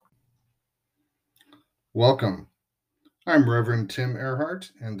Welcome. I'm Reverend Tim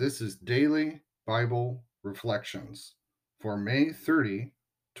Earhart, and this is Daily Bible Reflections for May 30,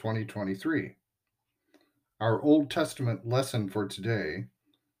 2023. Our Old Testament lesson for today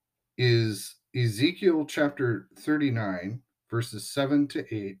is Ezekiel chapter 39, verses 7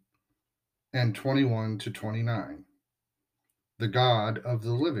 to 8 and 21 to 29. The God of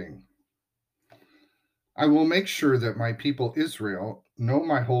the living. I will make sure that my people Israel know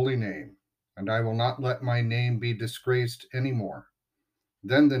my holy name, and I will not let my name be disgraced anymore.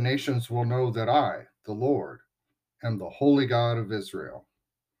 Then the nations will know that I, the Lord, am the holy God of Israel.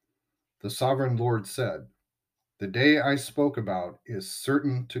 The sovereign Lord said, "The day I spoke about is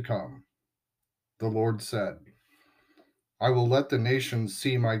certain to come." The Lord said, "I will let the nations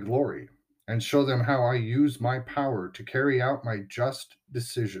see my glory and show them how I use my power to carry out my just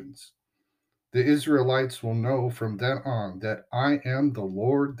decisions. The Israelites will know from then on that I am the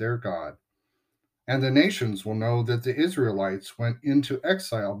Lord their God. And the nations will know that the Israelites went into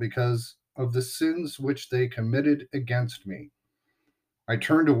exile because of the sins which they committed against me. I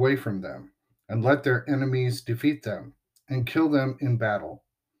turned away from them and let their enemies defeat them and kill them in battle.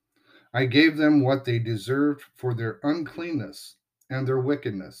 I gave them what they deserved for their uncleanness and their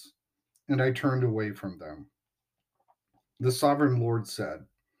wickedness, and I turned away from them." The sovereign Lord said,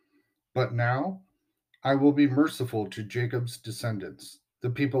 "But now I will be merciful to Jacob's descendants,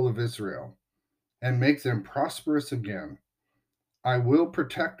 the people of Israel, and make them prosperous again. I will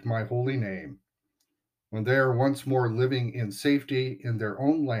protect my holy name. When they are once more living in safety in their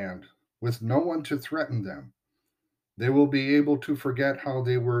own land, with no one to threaten them, they will be able to forget how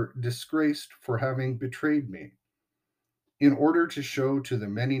they were disgraced for having betrayed me. In order to show to the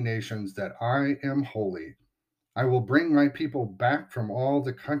many nations that I am holy, I will bring my people back from all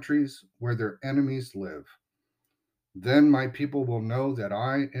the countries where their enemies live. Then my people will know that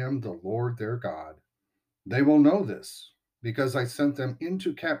I am the Lord their God. They will know this because I sent them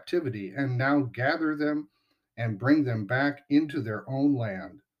into captivity and now gather them and bring them back into their own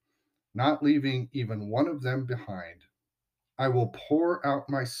land, not leaving even one of them behind. I will pour out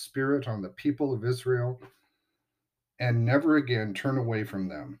my spirit on the people of Israel and never again turn away from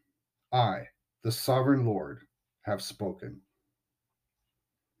them. I, the sovereign Lord, have spoken."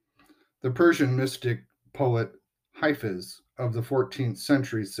 The Persian mystic poet Hafiz of the 14th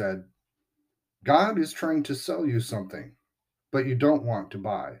century said, "God is trying to sell you something, but you don't want to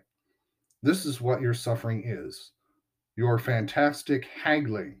buy. This is what your suffering is: your fantastic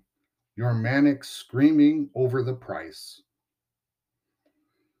haggling, your manic screaming over the price."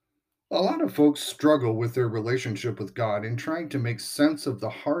 A lot of folks struggle with their relationship with God in trying to make sense of the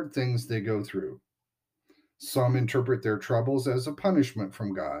hard things they go through. Some interpret their troubles as a punishment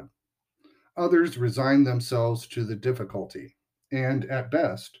from God. Others resign themselves to the difficulty and, at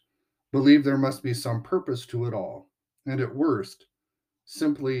best, believe there must be some purpose to it all, and at worst,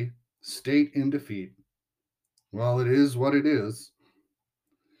 simply state in defeat, "Well, it is what it is."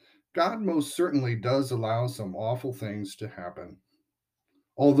 God most certainly does allow some awful things to happen.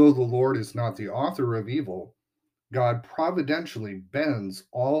 Although the Lord is not the author of evil, God providentially bends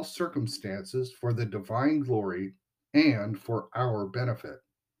all circumstances for the divine glory and for our benefit.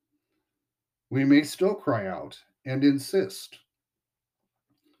 We may still cry out and insist,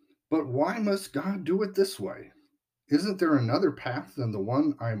 "But why must God do it this way? Isn't there another path than the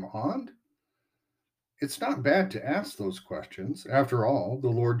one I'm on?" It's not bad to ask those questions. After all, the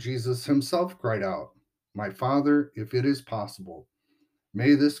Lord Jesus himself cried out, "My Father, if it is possible,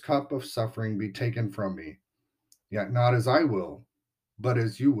 may this cup of suffering be taken from me, yet not as I will, but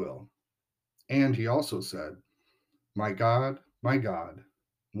as you will." And he also said, my God,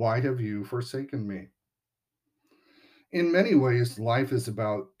 why have you forsaken me?" In many ways, life is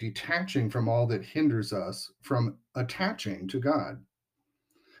about detaching from all that hinders us from attaching to God.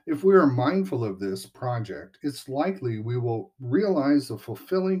 If we are mindful of this project, it's likely we will realize a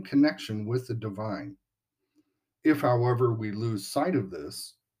fulfilling connection with the divine. If, however, we lose sight of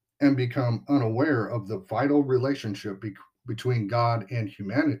this and become unaware of the vital relationship between God and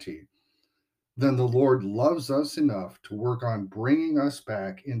humanity, then the Lord loves us enough to work on bringing us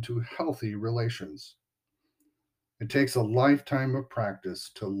back into healthy relations. It takes a lifetime of practice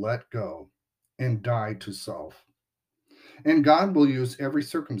to let go and die to self. And God will use every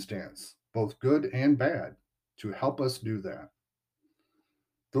circumstance, both good and bad, to help us do that.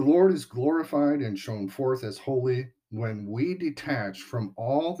 The Lord is glorified and shown forth as holy when we detach from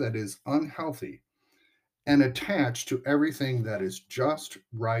all that is unhealthy and attach to everything that is just,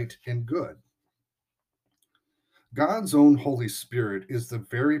 right, and good. God's own Holy Spirit is the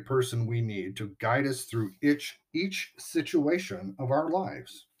very person we need to guide us through each situation of our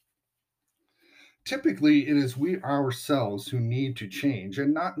lives. Typically, it is we ourselves who need to change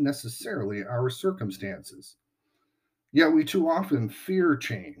and not necessarily our circumstances. Yet we too often fear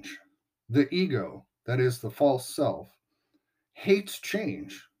change. The ego, that is the false self, hates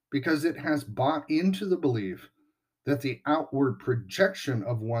change because it has bought into the belief that the outward projection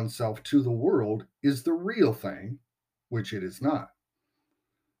of oneself to the world is the real thing, which it is not.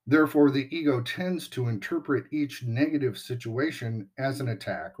 Therefore, the ego tends to interpret each negative situation as an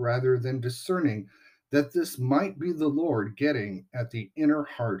attack rather than discerning that this might be the Lord getting at the inner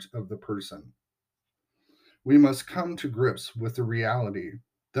heart of the person. We must come to grips with the reality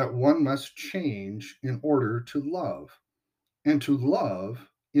that one must change in order to love, and to love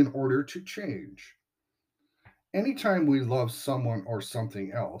in order to change. Anytime we love someone or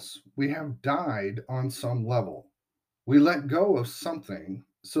something else, we have died on some level. We let go of something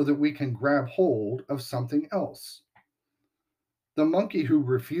so that we can grab hold of something else. The monkey who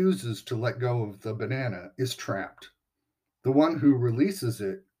refuses to let go of the banana is trapped. The one who releases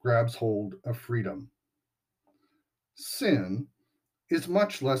it grabs hold of freedom. Sin is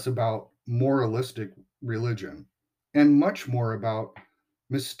much less about moralistic religion and much more about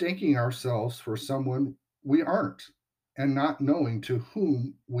mistaking ourselves for someone we aren't and not knowing to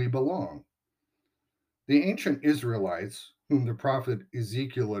whom we belong. The ancient Israelites, whom the prophet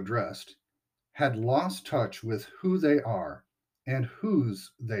Ezekiel addressed, had lost touch with who they are and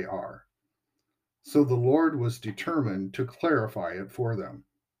whose they are. So the Lord was determined to clarify it for them.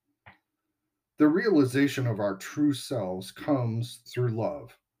 The realization of our true selves comes through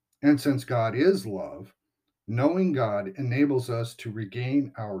love. And since God is love, knowing God enables us to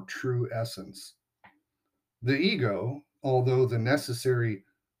regain our true essence. The ego, although the necessary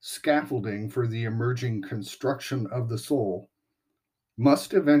scaffolding for the emerging construction of the soul,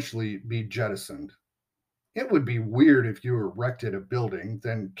 must eventually be jettisoned. It would be weird if you erected a building,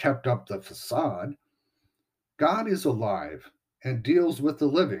 then kept up the facade. God is alive and deals with the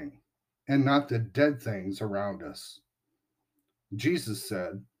living and not the dead things around us. Jesus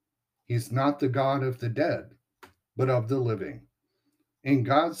said, He's not the God of the dead, but of the living. In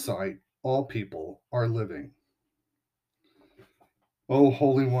God's sight, all people are living. O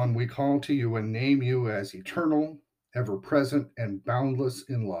Holy One, we call to you and name you as eternal, ever present, and boundless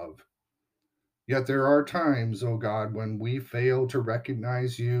in love. Yet there are times, O God, when we fail to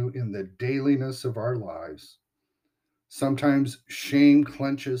recognize you in the dailiness of our lives. Sometimes shame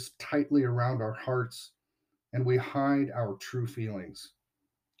clenches tightly around our hearts and we hide our true feelings.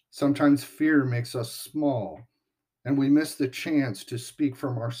 Sometimes fear makes us small and we miss the chance to speak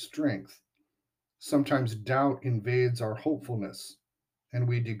from our strength. Sometimes doubt invades our hopefulness and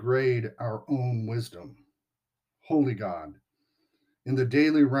we degrade our own wisdom. Holy God, in the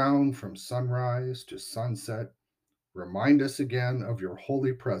daily round from sunrise to sunset, remind us again of your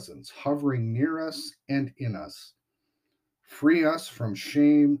holy presence hovering near us and in us. Free us from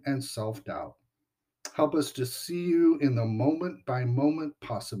shame and self doubt. Help us to see you in the moment by moment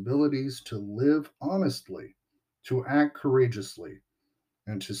possibilities to live honestly, to act courageously,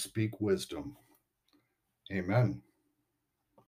 and to speak wisdom. Amen.